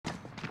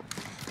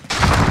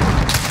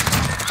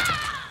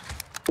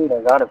Dude,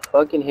 I got a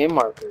fucking hit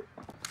marker.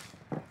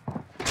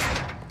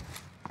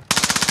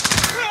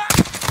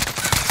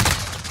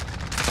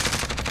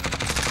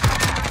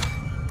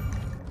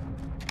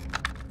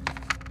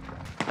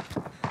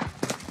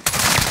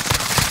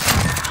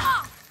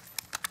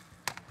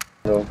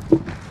 No.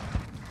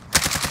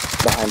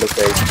 Behind the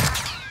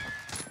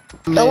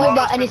crate. Don't worry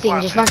about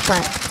anything, just march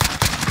front.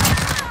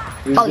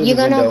 Oh, you're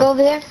gonna go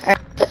over there?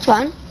 Alright, that's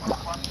fine.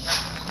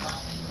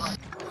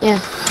 Yeah.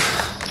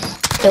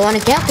 They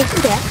wanna camp? We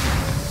can camp.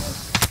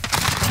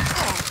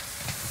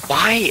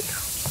 Why?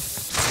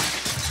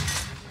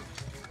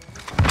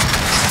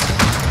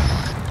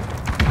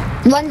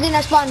 One's in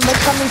our spawn, but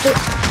coming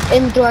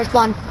into our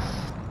spawn.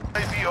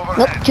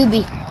 Nope,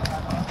 2B.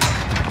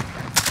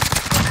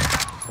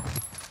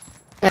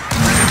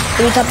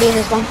 Three top B in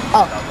this one.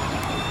 Oh.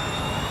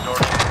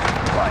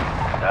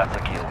 That's a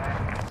kill.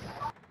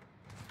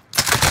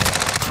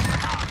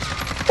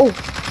 Oh.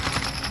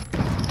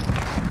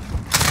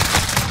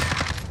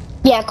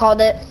 Yeah, I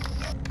called it.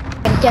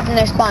 And kept in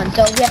their spawn,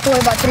 so we have to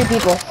worry about 3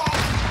 people.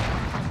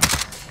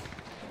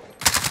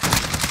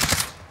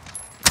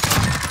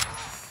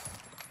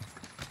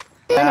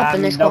 Up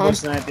in their spawn. Double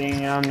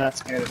sniping, I'm not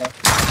scared of that.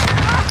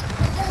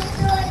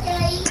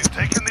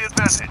 Taking the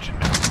advantage.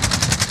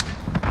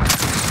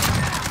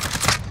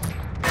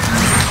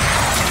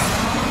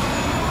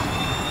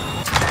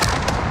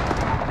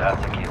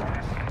 That's a kill.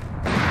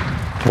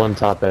 One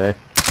top A.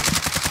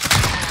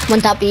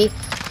 One top B.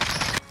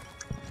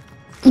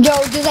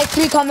 Yo, there's like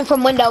 3 coming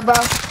from window, bro.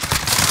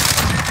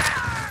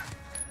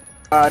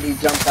 God, he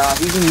jumped off.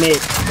 He's in mid.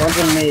 One's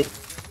in mid.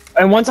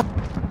 And one's up.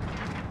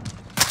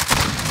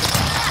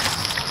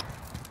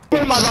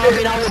 My love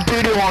and I will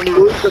doo-doo on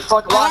you.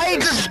 I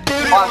just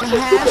doo-doo on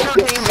half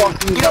your team.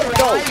 You know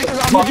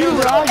why? Did you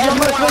realize you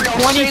almost went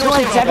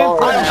 22-7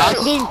 for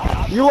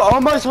nothing? You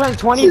almost went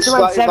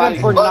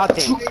 22-7 for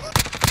nothing.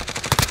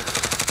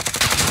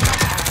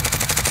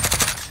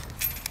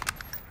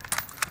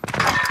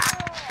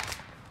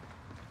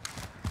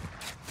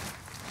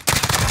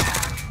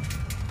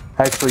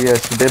 Actually,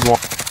 yes, you did one.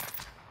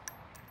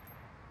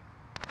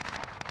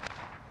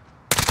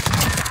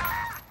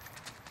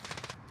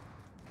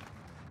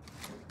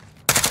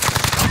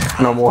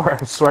 No more,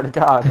 I swear to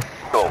God.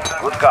 Go,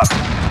 good copy.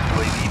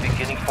 UAV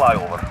beginning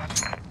flyover.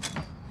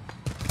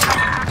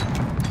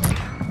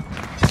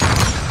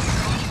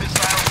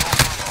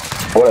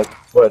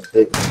 What a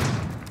dick.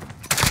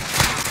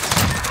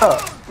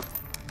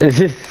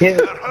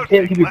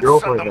 Can't keep your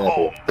girlfriend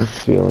happy.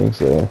 Feelings,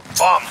 yeah.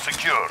 Bomb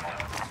secured.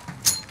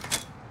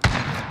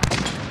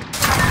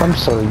 I'm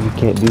sorry you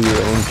can't do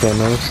your own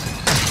camos.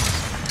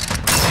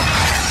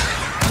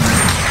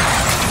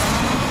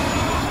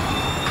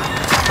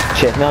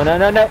 Shit, no. On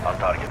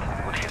target.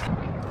 Good hit.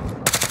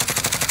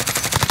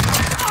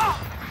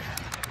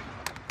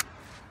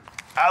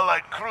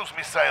 Allied cruise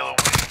missile away.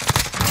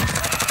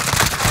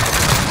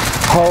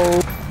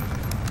 Oh.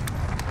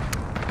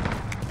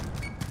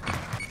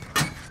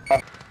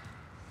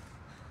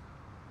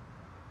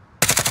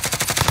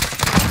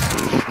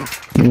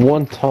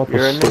 One top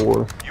of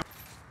store.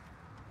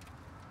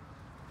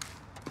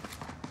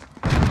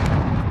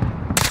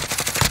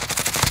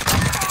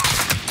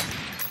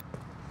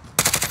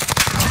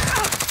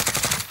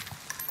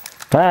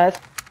 Pass.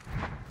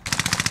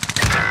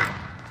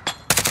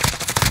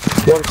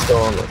 One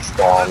stone, that's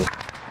strong.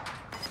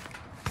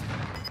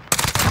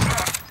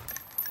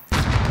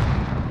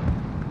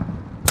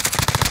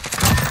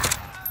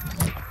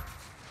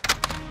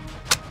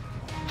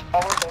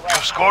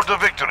 You scored the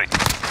victory.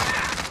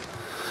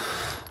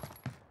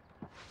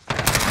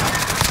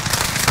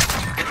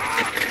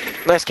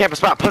 Let's camp a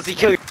spot, pussy,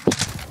 kill you.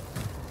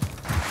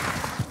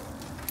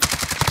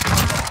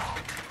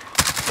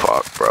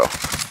 Fuck, bro.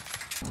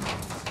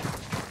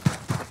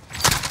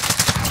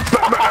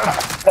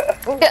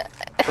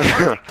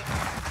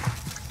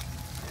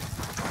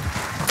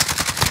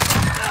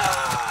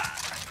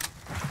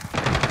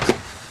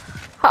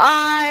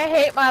 I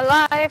hate my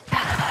life.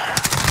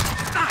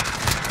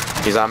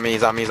 He's on me.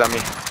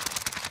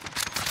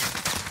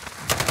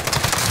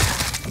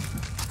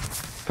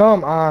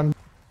 Come on.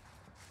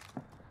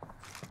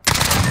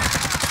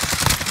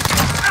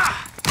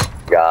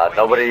 God,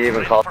 nobody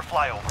even called. For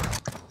flyover.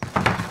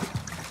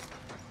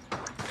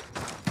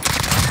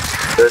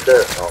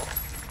 There. Oh.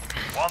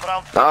 One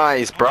round.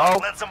 Nice, bro.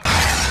 Let them...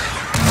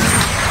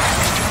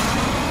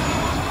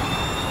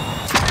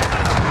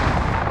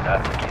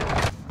 That's a kill.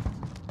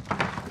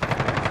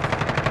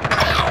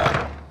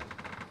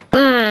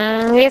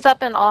 He's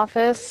up in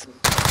office.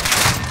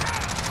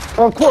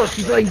 Oh, of course,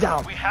 he's laying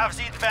down. We have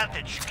the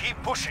advantage.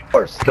 Keep pushing. Of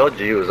course, told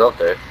you he was up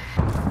there.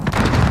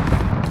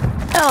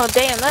 Oh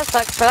damn, that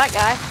sucks for that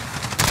guy.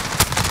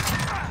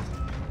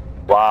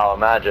 Wow,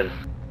 imagine.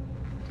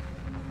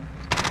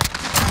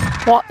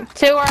 What,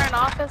 2 are in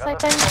office, I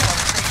think.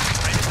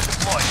 Ready to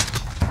deploy.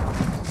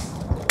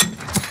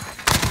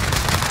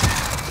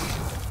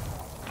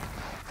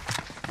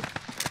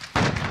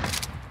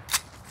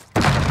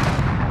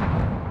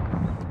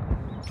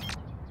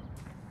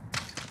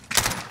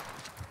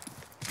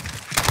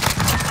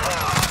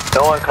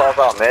 No one calls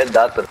out mid,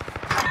 that's a...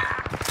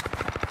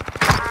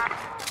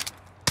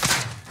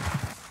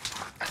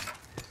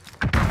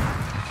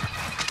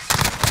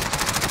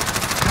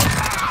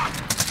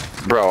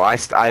 Bro,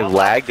 I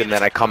lagged and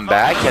then I come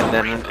back and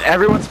then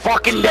everyone's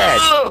fucking dead.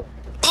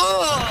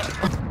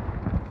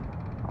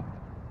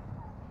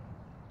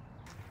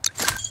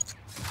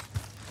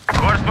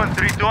 Horseman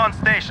 3-2 on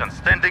station,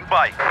 standing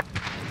by.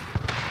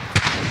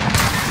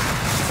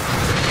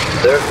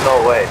 There's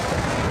no way.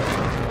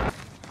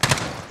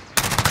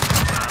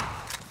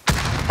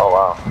 Oh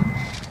wow.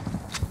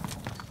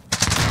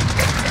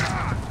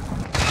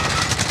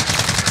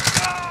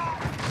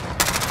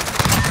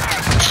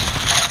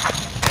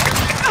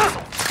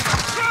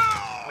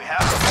 We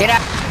have Get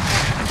out.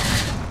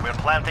 We're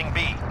planting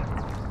B.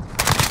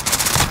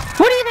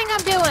 What do you think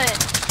I'm doing?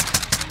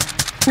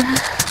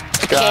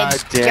 God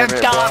Kids, damn you're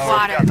it, dog bro.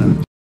 water.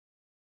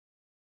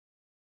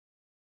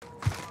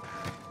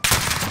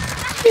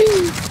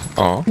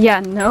 Oh. Yeah,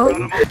 no.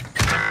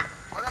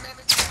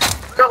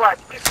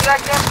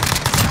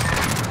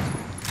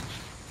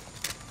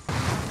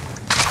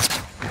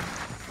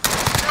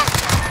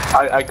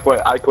 I quit.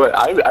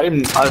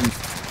 I'm.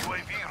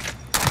 UAV.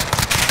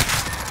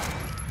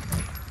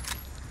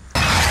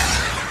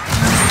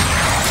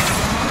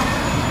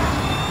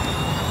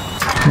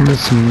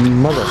 This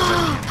mother.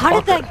 How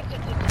did that?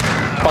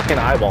 Fucking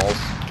eyeballs.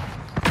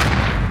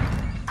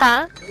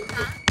 Huh?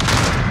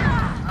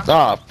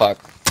 Oh, fuck.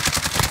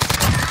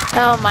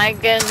 Oh my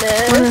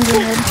goodness.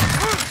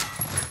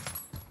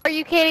 Are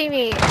you kidding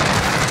me?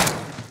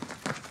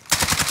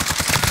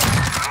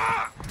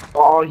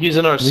 Oh, he's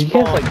in our You guys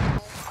spawn. like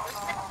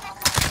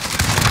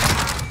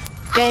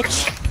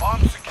Bitch.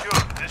 Bomb secure.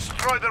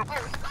 Destroy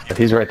the...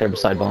 he's right there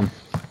beside bomb.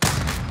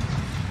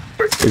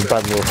 He's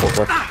by the little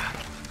forklift.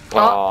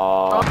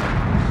 Oh.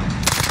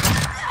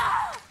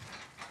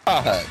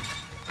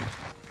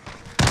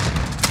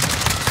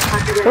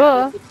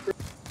 Ugh.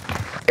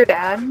 Your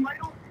dad.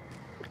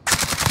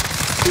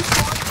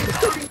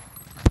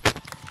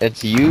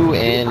 It's you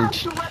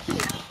and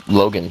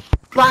Logan.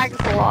 Flags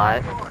a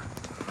lot.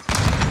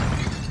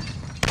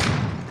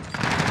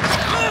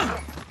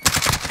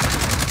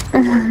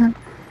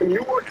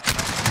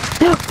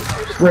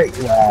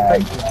 I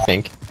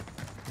think.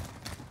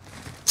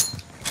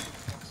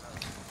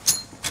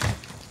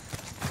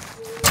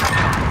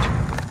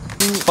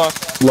 Fuck.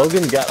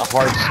 Logan got a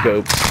hard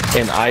scope,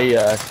 and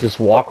I just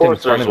walked in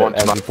course front of there's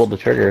it one as he pulled the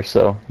trigger.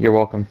 So you're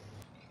welcome.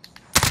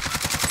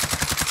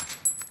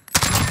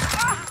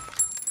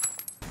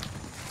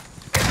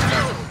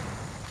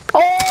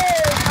 Oh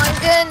my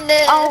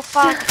goodness. Oh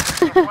fuck.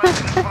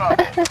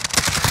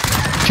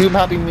 Tube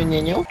happy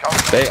Menino?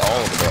 They all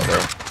over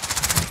there.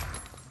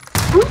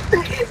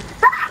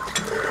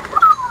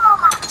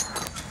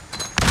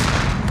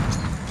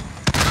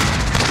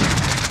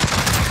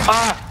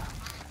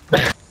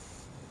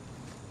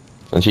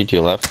 And she to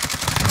your left.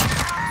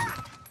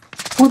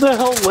 Who the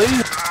hell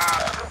lays?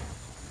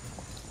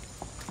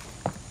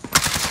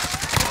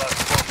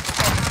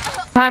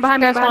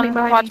 Behind you,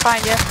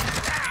 behind you.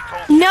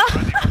 No.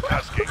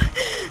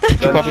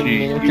 Two puppy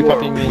Menino, two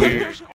puppy Menino.